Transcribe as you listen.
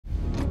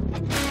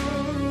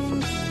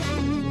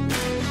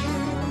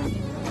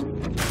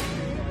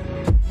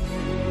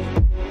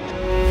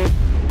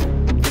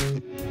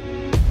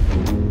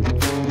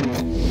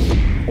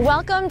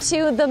Welcome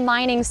to The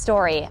Mining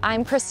Story.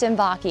 I'm Kristen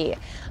Vake.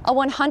 A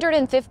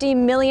 $150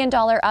 million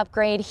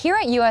upgrade here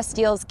at U.S.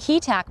 Steel's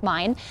Keetac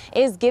mine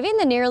is giving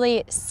the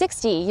nearly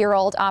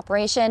 60-year-old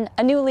operation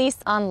a new lease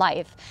on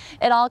life.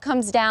 It all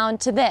comes down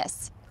to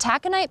this: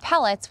 taconite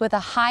pellets with a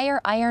higher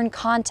iron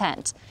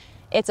content.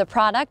 It's a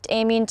product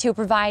aiming to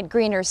provide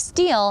greener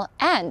steel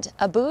and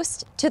a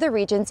boost to the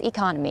region's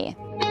economy.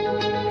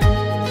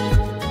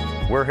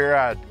 We're here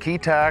at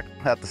Keetac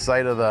at the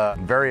site of the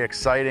very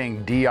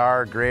exciting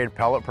DR grade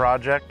pellet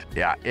project.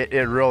 Yeah,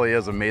 it really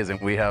is amazing.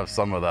 We have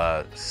some of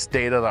the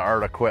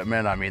state-of-the-art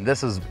equipment. I mean,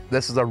 this is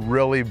a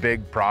really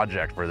big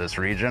project for this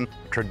region.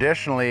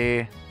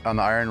 Traditionally, on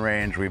the Iron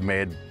Range, we've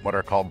made what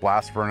are called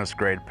blast furnace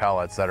grade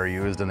pellets that are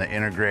used in the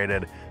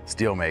integrated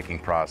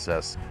steelmaking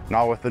process.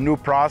 Now with the new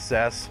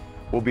process,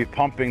 we'll be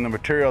pumping the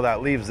material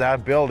that leaves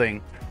that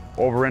building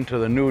over into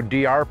the new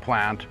DR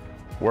plant,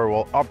 where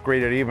we'll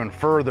upgrade it even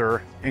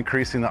further,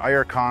 increasing the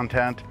iron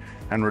content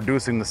and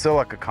reducing the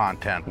silica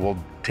content. We'll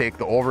take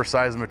the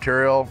oversized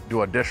material,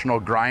 do additional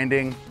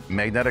grinding,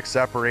 magnetic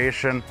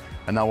separation,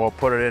 and then we'll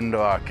put it into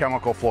a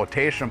chemical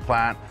flotation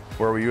plant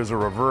where we use a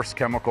reverse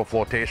chemical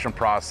flotation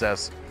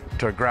process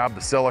to grab the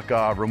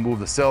silica, remove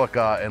the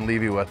silica, and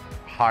leave you with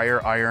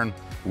higher iron,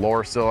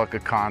 lower silica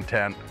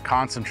content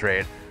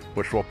concentrate,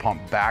 which we'll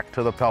pump back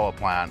to the pellet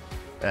plant,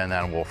 and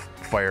then we'll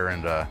fire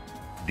into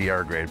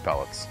DR grade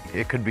pellets.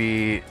 It could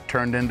be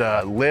turned into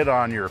a lid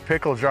on your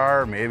pickle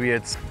jar. Maybe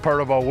it's part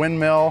of a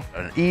windmill,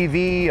 an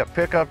EV, a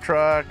pickup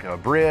truck, a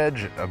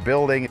bridge, a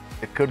building.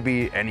 It could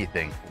be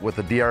anything. With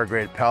the DR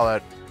grade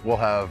pellet, we'll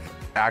have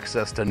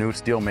access to new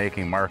steel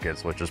making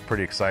markets, which is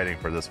pretty exciting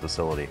for this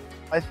facility.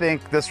 I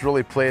think this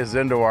really plays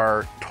into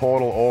our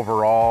total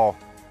overall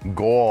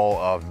goal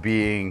of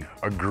being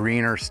a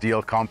greener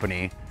steel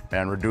company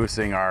and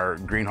reducing our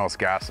greenhouse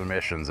gas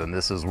emissions, and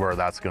this is where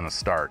that's going to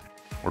start.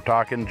 We're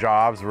talking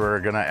jobs. We're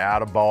going to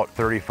add about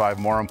 35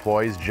 more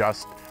employees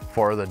just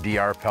for the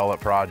DR pellet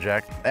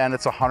project, and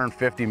it's a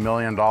 $150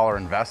 million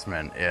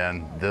investment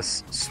in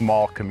this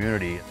small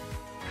community.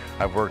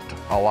 I've worked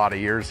a lot of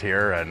years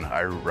here, and I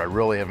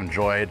really have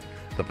enjoyed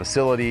the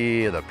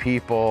facility, the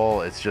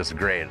people. It's just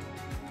great.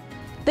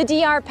 The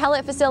DR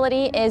pellet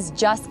facility is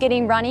just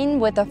getting running,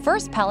 with the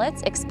first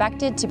pellets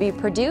expected to be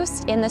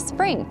produced in the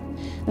spring.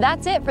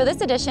 That's it for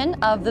this edition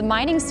of The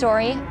Mining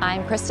Story.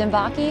 I'm Kristen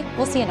Vake.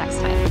 We'll see you next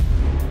time.